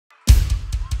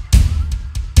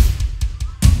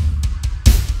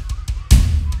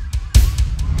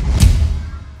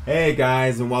Hey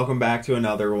guys, and welcome back to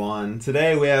another one.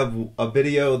 Today we have a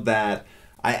video that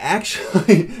I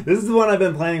actually, this is one I've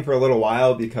been planning for a little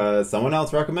while because someone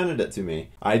else recommended it to me.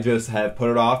 I just have put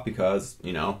it off because,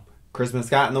 Christmas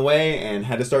got in the way and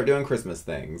had to start doing Christmas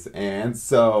things. And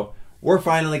so we're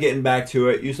finally getting back to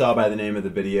it. You saw by the name of the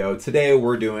video. Today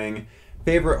we're doing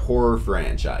favorite horror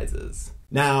franchises.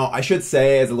 Now, I should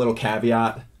say as a little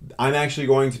caveat, I'm actually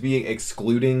going to be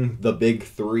excluding the big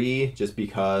three just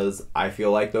because I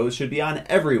feel like those should be on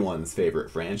everyone's favorite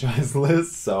franchise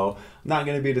list, so I'm not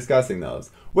going to be discussing those.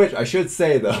 Which, I should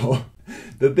say though,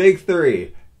 the big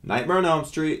three, Nightmare on Elm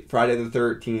Street, Friday the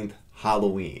 13th,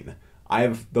 Halloween.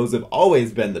 Those have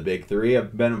always been the big three.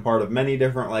 I've been a part of many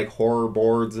different horror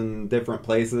boards in different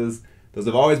places. Those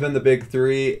have always been the big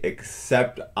three,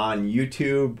 except on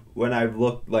YouTube when I've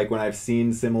looked, when I've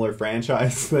seen similar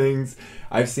franchise things.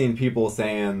 I've seen people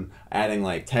saying, adding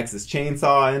Texas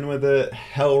Chainsaw in with it,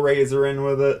 Hellraiser in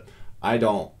with it.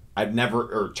 I've never,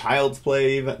 or Child's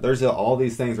Play even. There's all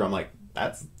these things where I'm like,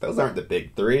 those aren't the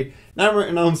big three. Nightmare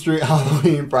on Elm Street,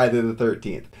 Halloween, Friday the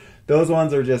 13th. Those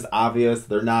ones are just obvious.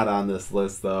 They're not on this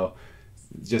list though.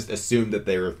 Just assume that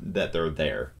they're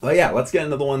there. But yeah, let's get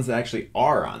into the ones that actually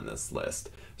are on this list.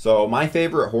 So my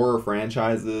favorite horror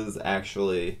franchises,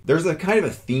 actually, there's a kind of a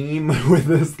theme with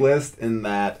this list in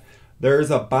that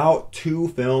there's about 2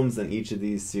 films in each of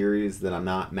these series that I'm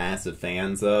not massive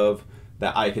fans of,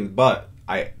 but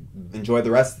I enjoy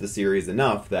the rest of the series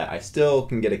enough that I still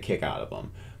can get a kick out of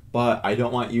them. But I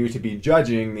don't want you to be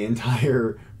judging the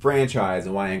entire franchise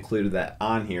and why I included that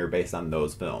on here based on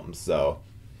those films. So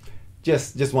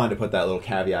just wanted to put that little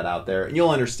caveat out there, and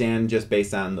you'll understand just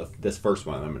based on this first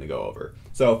one I'm going to go over.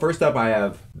 So first up, I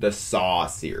have the Saw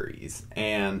series,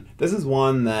 and this is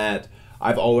one that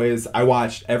I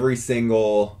watched every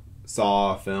single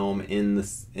Saw film in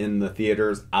the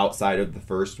theaters outside of the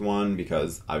first one,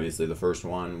 because obviously the first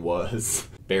one was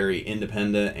very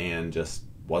independent and just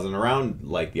wasn't around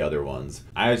like the other ones.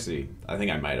 I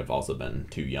think I might have also been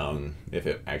too young if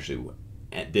it actually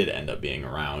did end up being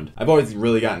around. I've always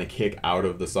really gotten a kick out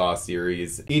of the Saw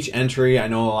series. Each entry, I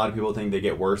know a lot of people think they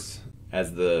get worse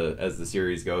as the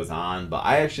series goes on, but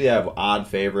I actually have odd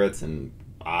favorites and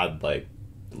odd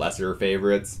lesser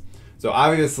favorites. So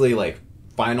obviously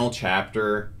Final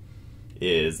Chapter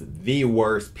is the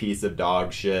worst piece of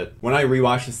dog shit. When I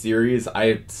rewatch the series,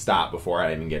 I stop before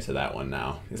I even get to that one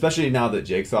now. Especially now that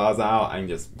Jigsaw's out, I can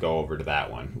just go over to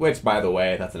that one. Which, by the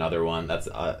way, that's another one that's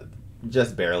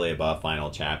just barely above Final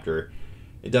Chapter.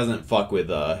 It doesn't fuck with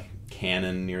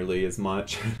canon nearly as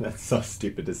much. That's so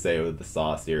stupid to say with the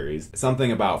Saw series.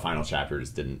 Something about Final Chapter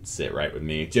just didn't sit right with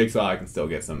me. Jigsaw I can still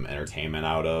get some entertainment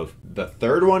out of. The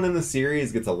third one in the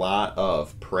series gets a lot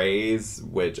of praise,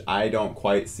 which I don't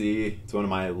quite see. It's one of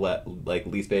my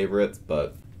least favorites,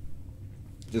 but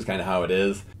just kind of how it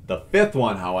is. The fifth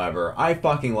one, however, I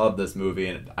fucking love this movie,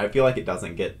 and I feel like it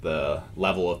doesn't get the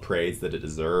level of praise that it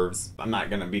deserves. I'm not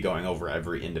going to be going over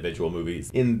every individual movie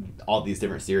in all these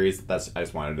different series. I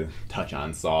just wanted to touch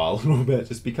on Saw a little bit,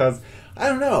 just because, I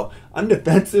don't know, I'm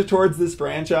defensive towards this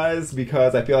franchise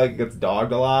because I feel like it gets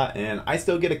dogged a lot, and I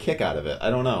still get a kick out of it. I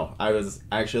don't know. I was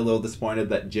actually a little disappointed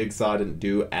that Jigsaw didn't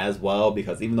do as well,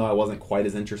 because even though I wasn't quite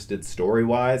as interested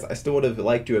story-wise, I still would have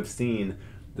liked to have seen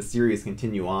the series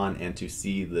continue on and to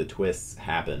see the twists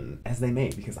happen as they may,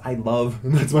 because I love,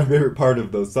 that's my favorite part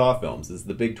of those Saw films, is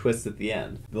the big twists at the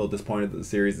end. A little disappointed that the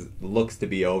series looks to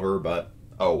be over, but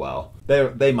oh well.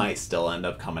 They might still end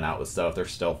up coming out with stuff.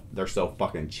 They're so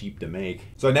fucking cheap to make.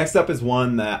 So next up is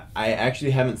one that I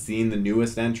actually haven't seen the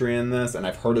newest entry in this, and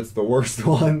I've heard it's the worst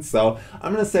one, so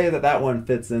I'm gonna say that one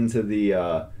fits into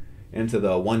the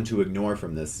one to ignore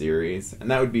from this series,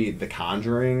 and that would be The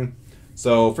Conjuring.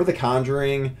 So for The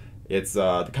Conjuring, it's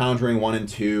The Conjuring 1 and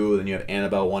 2, then you have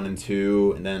Annabelle 1 and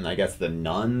 2, and then I guess The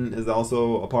Nun is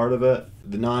also a part of it.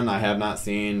 The Nun I have not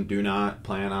seen, do not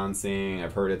plan on seeing.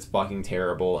 I've heard it's fucking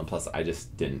terrible, and plus I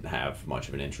just didn't have much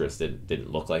of an interest. It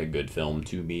didn't look like a good film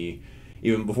to me,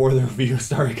 even before the reviews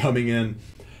started coming in.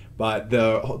 But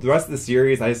the rest of the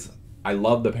series, I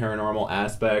love the paranormal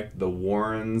aspect. The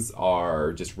Warrens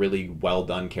are just really well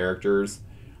done characters.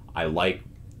 I like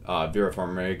Vera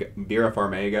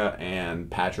Farmiga and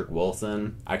Patrick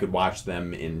Wilson. I could watch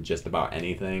them in just about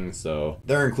anything, so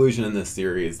their inclusion in this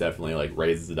series definitely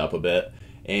raises it up a bit.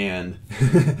 And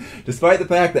despite the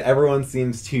fact that everyone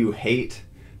seems to hate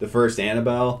the first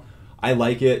Annabelle, I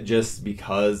like it just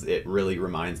because it really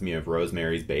reminds me of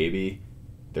Rosemary's Baby.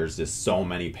 There's just so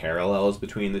many parallels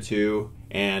between the two,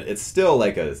 and it's still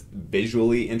a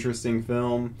visually interesting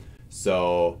film,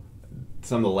 so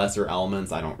some of the lesser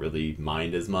elements I don't really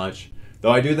mind as much.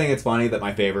 Though I do think it's funny that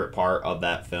my favorite part of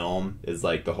that film is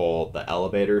like the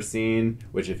elevator scene,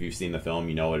 which if you've seen the film,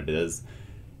 you know what it is.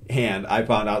 And I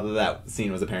found out that that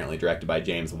scene was apparently directed by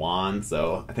James Wan,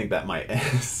 so I think that might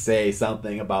say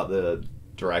something about the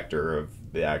director of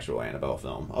the actual Annabelle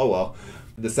film. Oh well.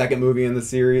 The second movie in the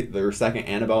series, their second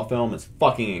Annabelle film, is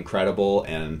fucking incredible,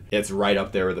 and it's right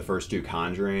up there with the first two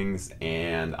Conjurings,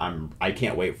 and I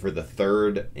can't wait for the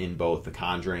third in both the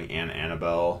Conjuring and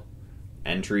Annabelle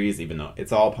entries, even though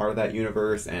it's all part of that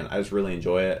universe, and I just really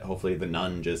enjoy it. Hopefully the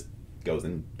nun just goes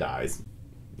and dies.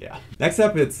 Yeah. Next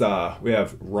up, it's we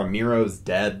have Ramiro's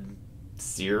Dead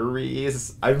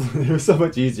series. It was so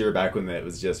much easier back when it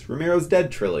was just Ramiro's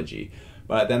Dead trilogy,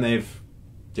 but then they've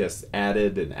just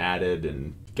added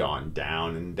and gone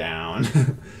down and down.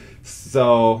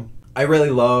 So I really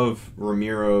love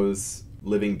Ramiro's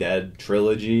Living Dead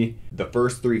trilogy. The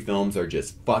first three films are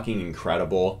just fucking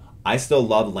incredible. I still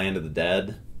love Land of the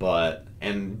Dead,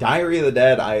 and Diary of the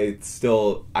Dead I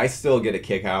still get a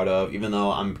kick out of, even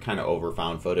though I'm kind of over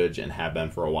found footage and have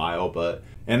been for a while.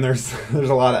 And there's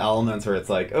a lot of elements where it's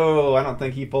like, oh, I don't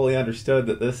think he fully understood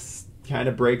that this kind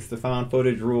of breaks the found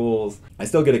footage rules. I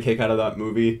still get a kick out of that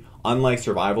movie, unlike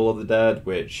Survival of the Dead,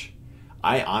 which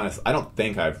I don't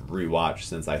think I've rewatched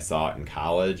since I saw it in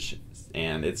college,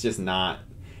 and it's not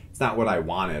what I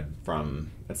wanted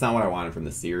from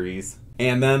the series.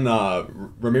 And then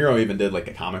Ramiro even did like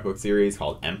a comic book series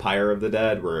called Empire of the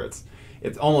Dead, where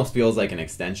it almost feels like an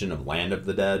extension of Land of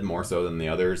the Dead more so than the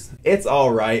others. It's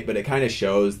all right, but it kind of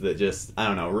shows that just, I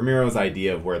don't know, Ramiro's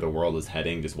idea of where the world is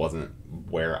heading just wasn't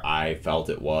where I felt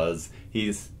it was.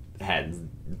 He's had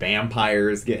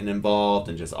vampires getting involved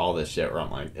and just all this shit where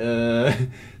I'm like,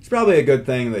 it's probably a good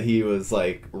thing that he was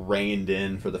like reined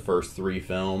in for the first three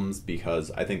films,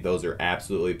 because I think those are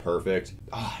absolutely perfect.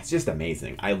 Oh, it's just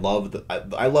amazing. I love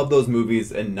those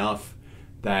movies enough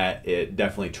that it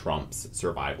definitely trumps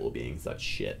Survival being such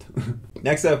shit.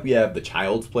 Next up, we have the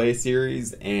Child's Play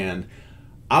series, and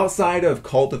outside of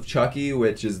Cult of Chucky,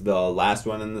 which is the last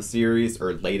one in the series,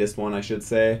 or latest one, I should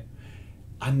say,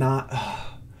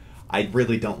 I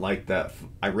really don't like that.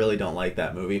 I really don't like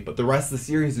that movie, but the rest of the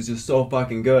series is just so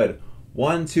fucking good.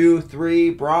 1, 2, 3,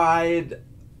 Bride,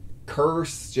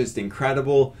 Curse, just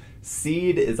incredible.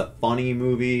 Seed is a funny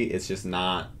movie. It's just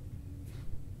not.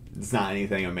 It's not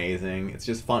anything amazing. It's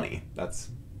just funny. That's.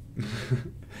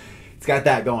 It's got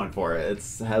that going for it.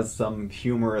 It has some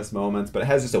humorous moments, but it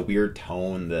has just a weird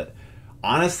tone that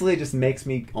honestly just makes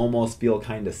me almost feel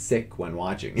kind of sick when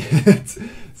watching it.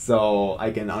 So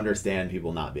I can understand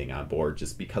people not being on board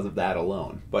just because of that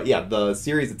alone. But yeah, the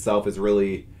series itself is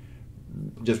really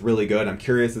good. I'm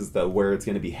curious as to where it's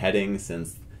going to be heading,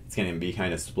 since it's going to be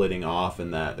kind of splitting off,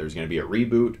 and that there's going to be a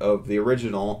reboot of the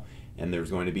original, and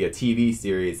there's going to be a TV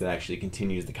series that actually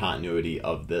continues the continuity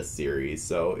of this series.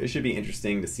 So it should be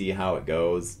interesting to see how it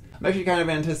goes. I'm actually kind of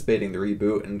anticipating the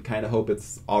reboot and kind of hope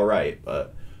it's alright,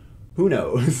 but who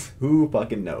knows? Who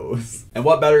fucking knows? And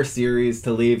what better series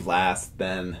to leave last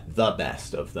than the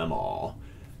best of them all?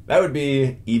 That would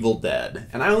be Evil Dead.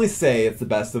 And I only say it's the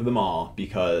best of them all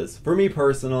because, for me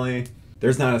personally,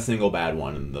 there's not a single bad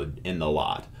one in the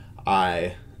lot.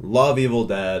 I love Evil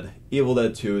Dead. Evil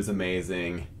Dead 2 is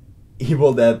amazing.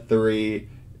 Evil Dead 3,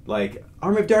 like,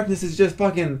 Army of Darkness is just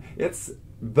fucking, it's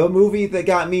the movie that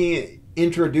got me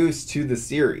introduced to the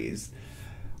series.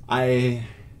 I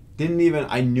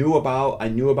knew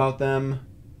about them,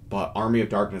 but Army of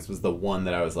Darkness was the one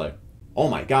that I was like, oh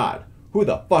my god, who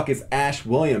the fuck is Ash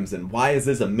Williams, and why has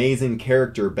this amazing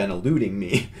character been eluding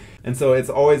me? And so it's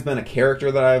always been a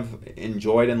character that I've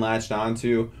enjoyed and latched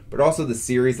onto, but also the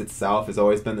series itself has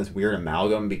always been this weird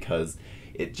amalgam, because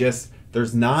it just,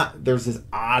 there's this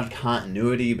odd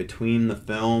continuity between the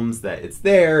films that it's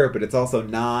there, but it's also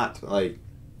not. Like,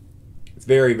 it's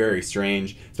very, very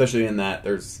strange, especially in that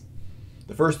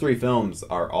the first three films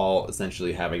are all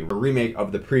essentially having a remake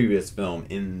of the previous film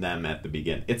in them at the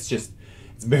beginning. It's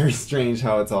very strange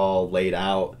how it's all laid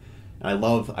out. And I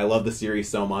love the series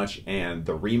so much, and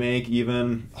the remake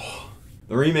even.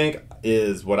 The remake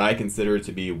is what I consider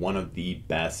to be one of the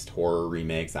best horror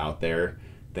remakes out there.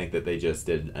 I think that they just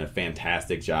did a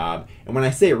fantastic job. And when I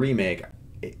say remake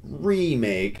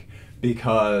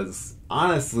because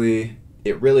honestly,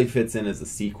 it really fits in as a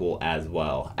sequel as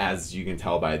well, as you can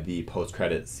tell by the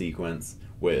post-credit sequence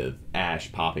with Ash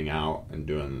popping out and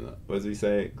doing, what does he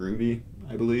say? Groovy,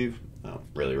 I believe? I don't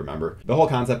really remember. The whole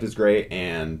concept is great,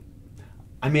 and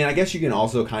I mean, I guess you can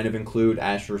also kind of include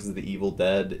Ash vs. the Evil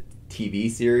Dead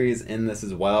TV series in this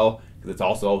as well, because it's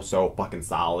also so fucking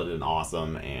solid and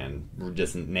awesome and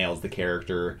just nails the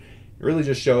character. It really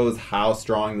just shows how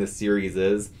strong this series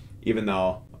is. even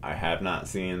though I have not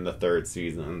seen the third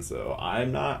season, so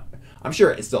I'm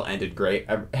sure it still ended great.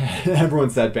 Everyone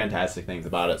said fantastic things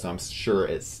about it, so I'm sure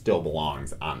it still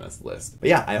belongs on this list. But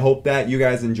yeah, I hope that you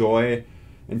guys enjoyed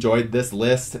this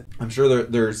list. I'm sure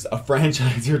there's a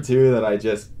franchise or two that I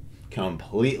just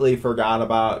completely forgot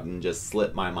about and just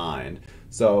slipped my mind.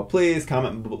 So please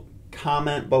comment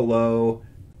below.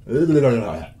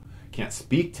 Can't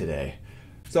speak today.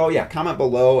 So yeah, comment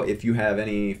below if you have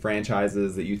any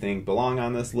franchises that you think belong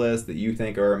on this list, that you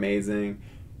think are amazing,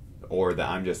 or that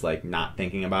I'm just like not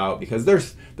thinking about, because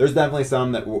there's definitely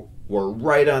some that were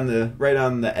right on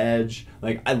the edge.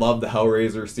 Like, I love the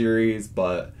Hellraiser series,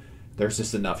 but there's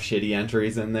just enough shitty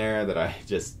entries in there that I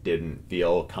just didn't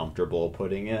feel comfortable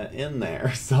putting it in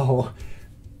there. So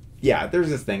yeah, there's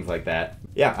just things like that.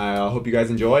 Yeah, I hope you guys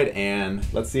enjoyed, and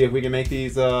let's see if we can make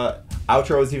these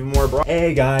outros even more broad.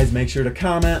 Hey guys, make sure to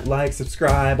comment, like,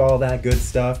 subscribe, all that good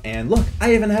stuff. And look,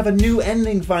 I even have a new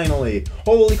ending finally.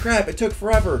 Holy crap, it took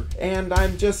forever. And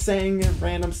I'm just saying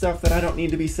random stuff that I don't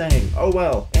need to be saying. Oh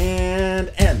well.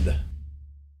 And end.